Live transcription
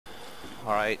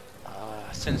Alright,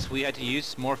 since we had to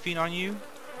use morphine on you,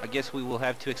 I guess we will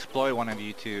have to exploit one of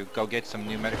you to go get some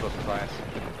new medical supplies.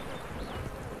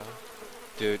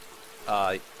 Dude,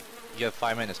 you have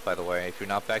 5 minutes, by the way. If you're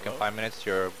not back in 5 minutes,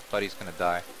 your buddy's gonna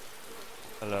die.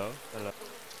 Hello? Hello?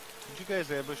 Did you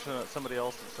guys ambush somebody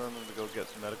else and send them to go get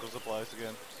some medical supplies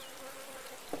again?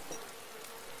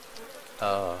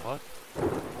 What?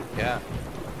 Yeah.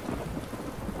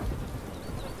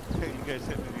 Hey, you guys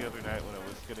hit me the other night when I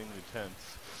was getting the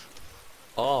tents.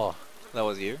 Oh, that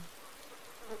was you?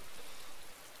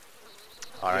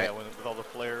 Alright. Yeah, with all the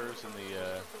flares and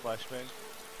the flashbang.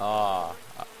 Ah,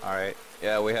 alright.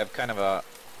 Yeah, we have kind of a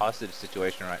hostage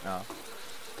situation right now.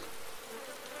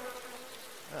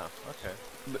 Oh, okay.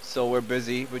 But, so we're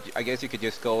busy, but I guess you could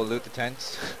just go loot the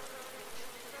tents.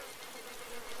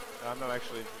 I'm not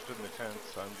actually interested in the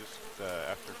tents. I'm just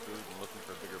after food and looking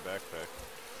for a bigger backpack.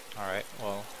 Alright,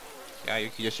 well, yeah, you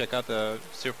can just check out the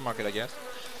supermarket, I guess.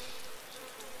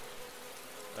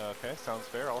 Okay, sounds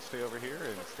fair. I'll stay over here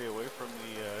and stay away from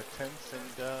the tents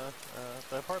and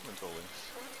the apartment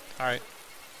buildings. Alright.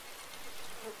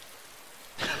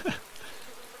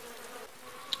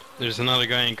 There's another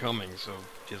guy incoming, so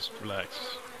just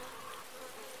relax.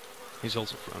 He's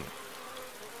also friendly.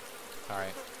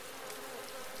 Alright.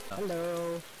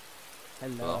 Hello.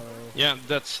 Hello. Yeah,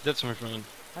 that's my friend.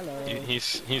 Hello.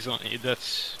 He's on.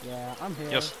 That's. Yeah, I'm here.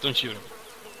 Just don't shoot him.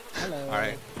 Hello.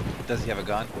 Alright. Does he have a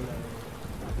gun? Hello.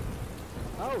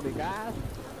 Howdy, guys.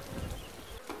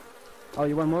 Oh,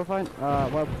 you want more fine?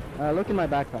 Well, look in my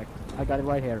backpack. I got it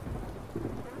right here.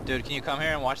 Dude, can you come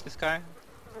here and watch this guy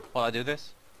while I do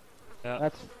this? Yeah.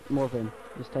 That's morphine.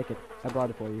 Just take it. I brought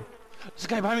it for you. There's a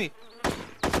guy behind me!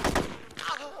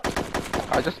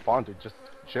 I just spawned it. Just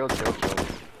chill.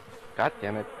 God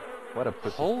damn it. What a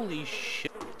pussy. Holy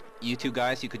shit. You two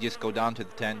guys, you could just go down to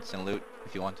the tents and loot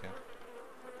if you want to.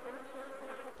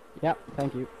 Yeah,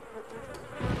 thank you.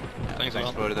 Yeah, Thanks a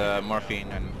thanks lot. for the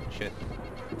morphine and shit.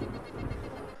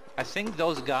 I think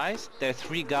those guys, there are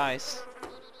 3 guys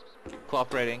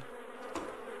cooperating.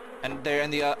 And they're in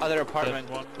the other apartment,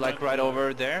 like right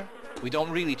over there. We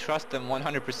don't really trust them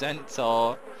 100%,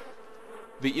 so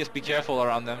just be careful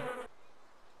around them.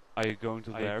 Are you going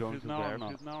to the airfield now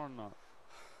or not?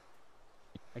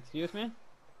 Excuse me?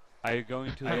 Are you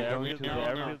going to the airfield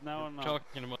now or not?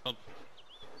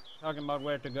 Talking about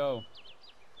where to go.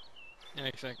 Yeah,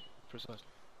 exactly. Precisely.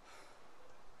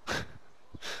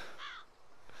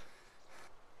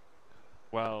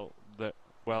 Well,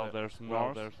 there's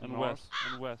north and west.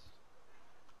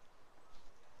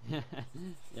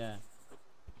 Yeah.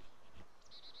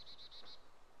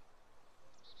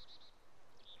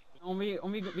 Om vi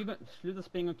sluta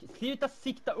springa och sluta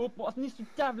sikta upp och alltså, ni är så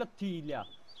jävla tydliga.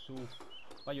 Så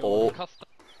vad gör du?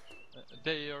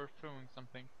 They are throwing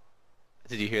something.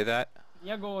 Did you hear that?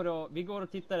 Vi går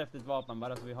och tittar efter ett vapen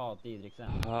bara så vi har tid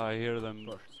sen. I hear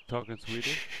them talking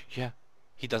Swedish. Yeah.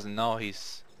 He doesn't know,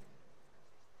 he's...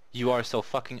 You are so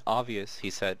fucking obvious,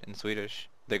 he said in Swedish.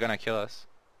 They're gonna kill us.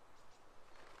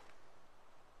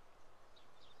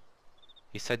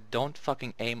 He said, don't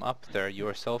fucking aim up there, you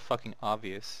are so fucking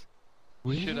obvious.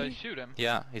 Really? Should I shoot him?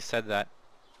 Yeah, he said that.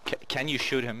 Can you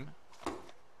shoot him?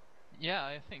 Yeah,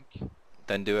 I think.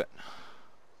 Then do it.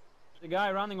 The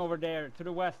guy running over there to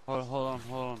the west. Hold on.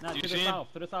 No, Do you to see the him?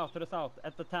 south, to the south,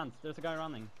 at the tent. There's a guy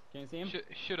running. Can you see him?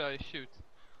 Should I shoot?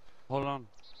 Hold on.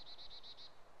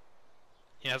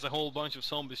 He has a whole bunch of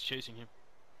zombies chasing him.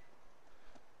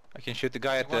 I can shoot the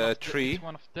guy at the tree. It's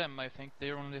one of them, I think.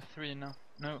 They're only 3 now.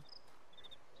 No.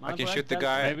 I can shoot the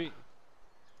guy.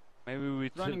 Maybe we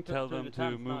Running tell to them the to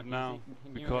tent move now, now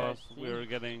can you because guys see? we're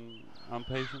getting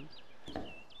impatient.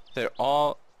 They're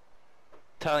all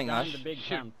telling Down us. the big Shoot.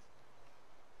 tent.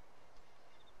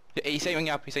 He's aiming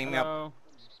up, he's aiming up. Hello.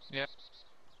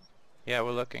 Yeah,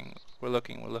 we're looking.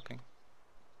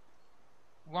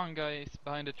 One guy is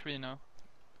behind the tree now.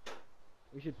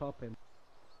 We should pop him.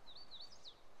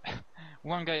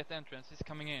 One guy at the entrance is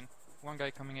coming in. One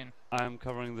guy coming in. I'm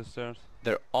covering the stairs.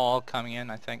 They're all coming in,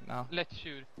 I think, now. Let's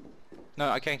shoot. No,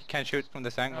 I can't shoot from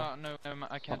this angle. No,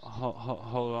 I can't.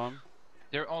 Hold on.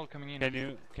 They're all coming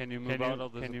in. Can you move out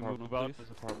of this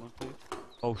apartment, please?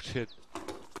 Oh shit.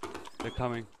 They're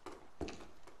coming.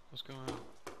 What's going on?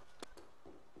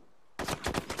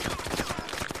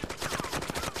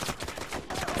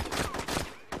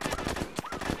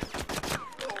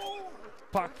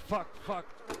 Fuck.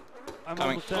 I'm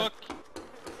Coming. almost dead.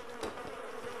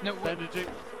 No, what? Bandaging.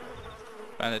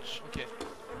 Bandage. Okay.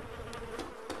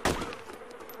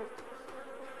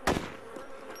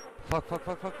 Fuck,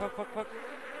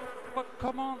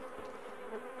 come on.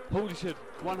 Holy shit,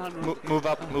 100. Move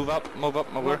up,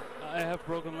 over. I have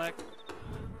broken leg.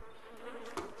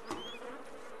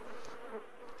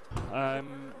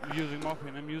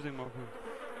 I'm using morphine.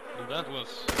 Well, that was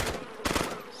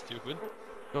stupid.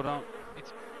 Go down.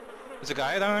 There's a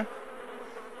guy down there?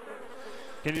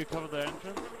 Can you cover the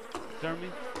entrance, Jeremy?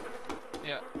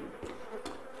 Yeah.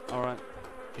 Alright.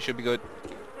 You should be good.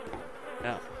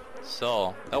 Yeah.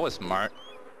 So, that was smart.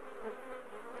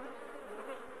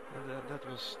 That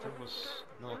was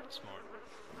not smart.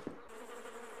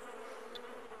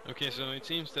 Okay, so it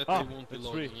seems that they won't be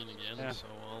logging in again, so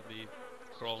I'll be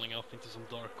crawling up into some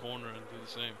dark corner and do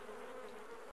the same.